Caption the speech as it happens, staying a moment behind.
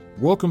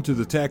Welcome to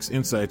the Tax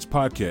Insights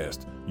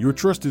Podcast, your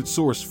trusted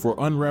source for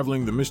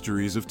unraveling the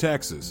mysteries of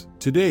taxes.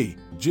 Today,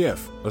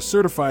 Jeff, a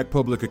certified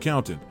public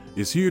accountant,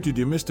 is here to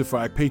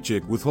demystify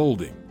paycheck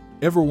withholding.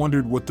 Ever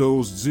wondered what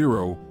those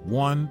 0,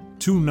 1,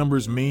 2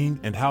 numbers mean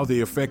and how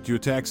they affect your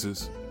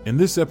taxes? In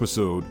this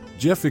episode,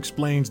 Jeff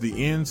explains the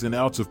ins and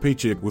outs of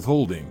paycheck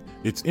withholding,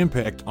 its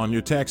impact on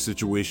your tax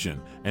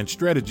situation, and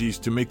strategies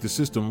to make the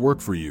system work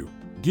for you.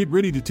 Get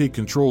ready to take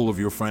control of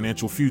your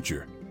financial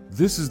future.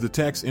 This is the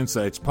Tax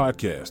Insights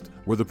Podcast,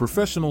 where the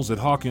professionals at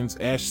Hawkins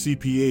Ash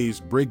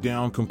CPAs break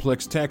down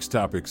complex tax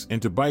topics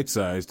into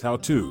bite-sized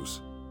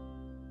how-tos.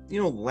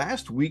 You know,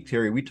 last week,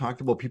 Terry, we talked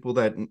about people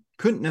that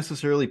couldn't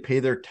necessarily pay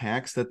their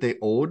tax that they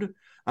owed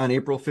on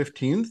April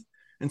 15th.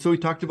 And so we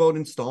talked about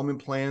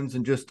installment plans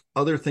and just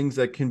other things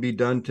that can be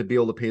done to be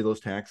able to pay those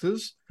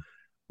taxes.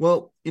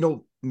 Well, you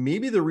know,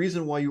 maybe the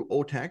reason why you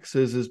owe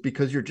taxes is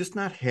because you're just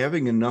not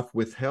having enough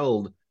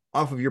withheld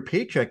off of your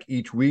paycheck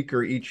each week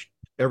or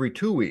every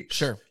 2 weeks.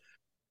 Sure.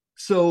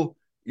 So,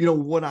 you know,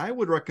 what I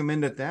would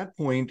recommend at that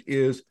point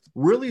is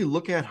really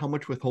look at how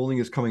much withholding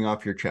is coming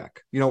off your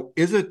check. You know,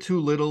 is it too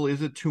little?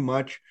 Is it too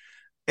much?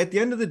 At the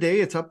end of the day,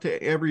 it's up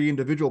to every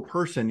individual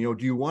person. You know,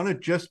 do you want to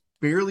just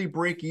barely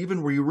break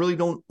even where you really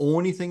don't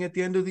owe anything at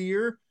the end of the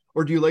year?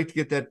 Or do you like to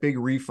get that big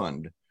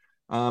refund?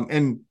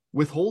 And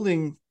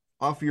withholding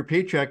off your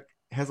paycheck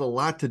has a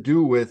lot to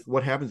do with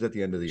what happens at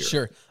the end of the year.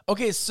 Sure.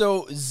 Okay,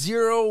 so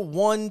 0,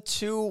 1,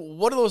 2,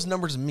 what do those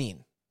numbers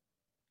mean?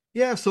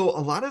 Yeah, so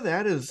a lot of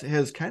that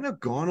has kind of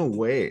gone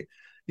away.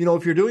 You know,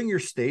 if you're doing your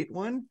state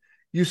one,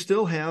 you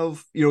still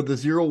have, you know, the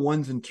 0,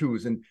 1s, and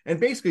 2s. And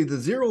basically the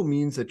 0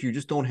 means that you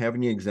just don't have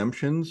any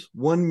exemptions.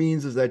 1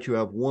 means is that you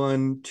have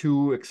 1,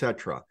 2,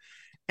 etc.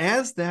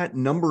 As that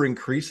number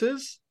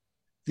increases,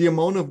 the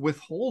amount of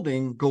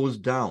withholding goes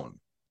down.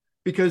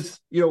 Because,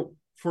 you know,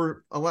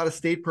 for a lot of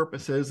state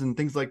purposes and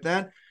things like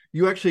that,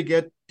 you actually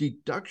get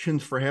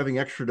deductions for having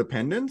extra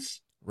dependents.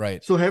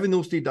 Right. So having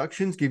those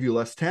deductions give you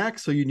less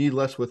tax, so you need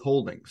less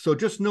withholding. So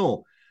just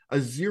know a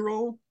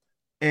 0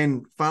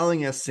 and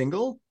filing as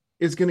single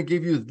is going to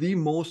give you the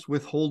most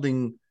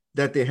withholding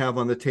that they have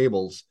on the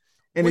tables.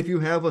 And if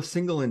you have a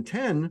single and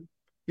 10,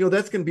 you know,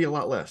 that's going to be a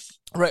lot less.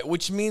 Right,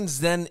 which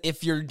means then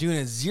if you're doing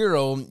a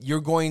 0,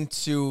 you're going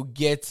to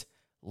get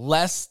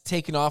less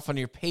taken off on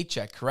your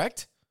paycheck,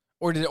 correct?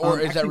 Or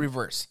is that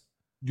reverse?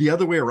 The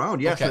other way around,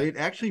 yes. Okay. So it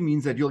actually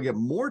means that you'll get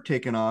more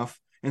taken off,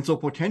 and so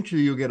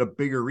potentially you'll get a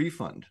bigger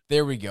refund.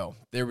 There we go.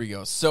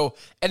 So,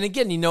 and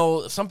again, you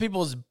know, some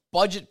people's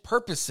budget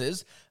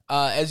purposes,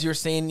 as you're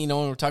saying, you know,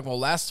 when we were talking about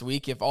last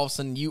week, if all of a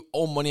sudden you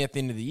owe money at the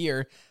end of the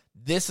year,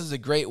 this is a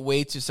great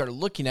way to start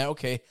looking at,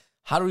 okay,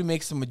 how do we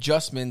make some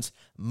adjustments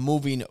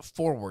moving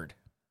forward?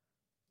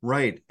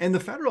 Right. And the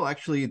federal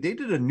actually, they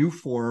did a new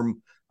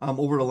form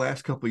over the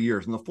last couple of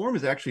years, and the form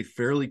is actually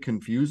fairly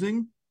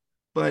confusing.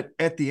 But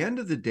at the end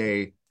of the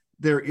day,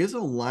 there is a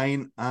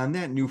line on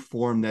that new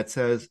form that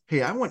says,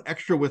 hey, I want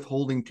extra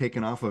withholding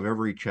taken off of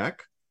every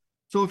check.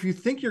 So if you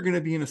think you're going to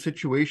be in a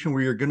situation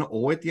where you're going to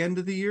owe at the end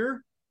of the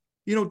year,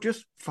 you know,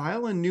 just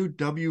file a new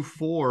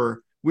W-4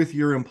 with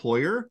your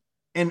employer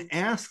and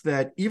ask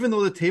that even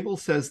though the table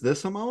says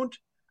this amount,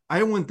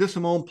 I want this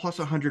amount plus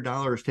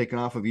 $100 taken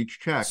off of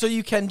each check. So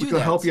you can do that. Which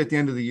will help you at the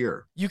end of the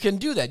year. You can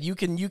do that. You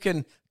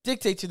can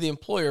dictate to the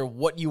employer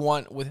what you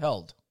want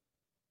withheld.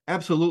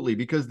 Absolutely,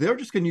 because they're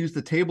just going to use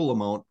the table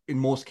amount in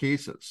most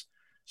cases.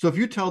 So if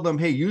you tell them,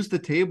 hey, use the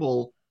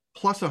table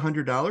plus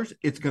 $100,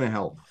 it's going to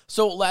help.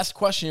 So last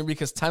question here,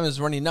 because time is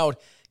running out.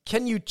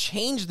 Can you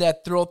change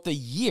that throughout the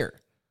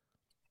year?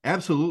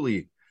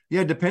 Absolutely.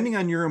 Yeah, depending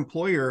on your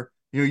employer,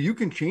 you know, you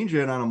can change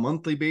it on a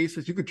monthly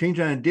basis. You could change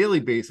it on a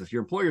daily basis.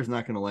 Your employer's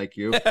not going to like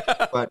you.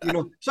 But, you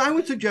know, so I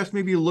would suggest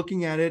maybe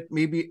looking at it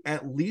maybe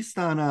at least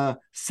on a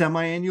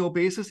semi-annual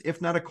basis, if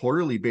not a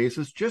quarterly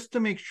basis, just to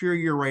make sure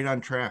you're right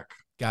on track.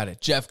 Got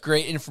it. Jeff,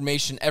 great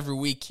information every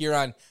week here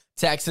on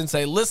Tax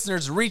Insight.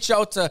 Listeners, reach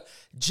out to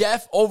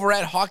Jeff over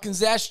at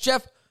Hawkins Ash.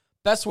 Jeff,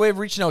 best way of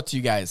reaching out to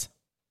you guys?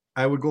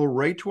 I would go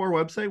right to our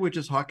website, which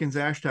is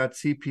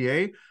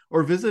hawkinsash.cpa,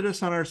 or visit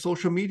us on our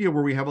social media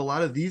where we have a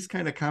lot of these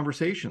kind of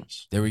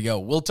conversations. There we go.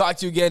 We'll talk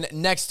to you again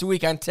next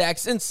week on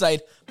Tax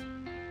Insight.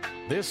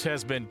 This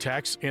has been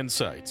Tax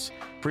Insights,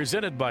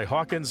 presented by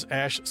Hawkins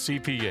Ash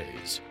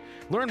CPAs.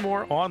 Learn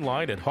more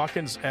online at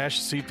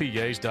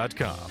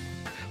hawkinsashcpas.com.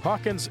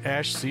 Hawkins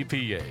Ash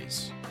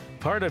CPAs,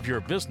 part of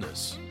your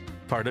business,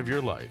 part of your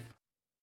life.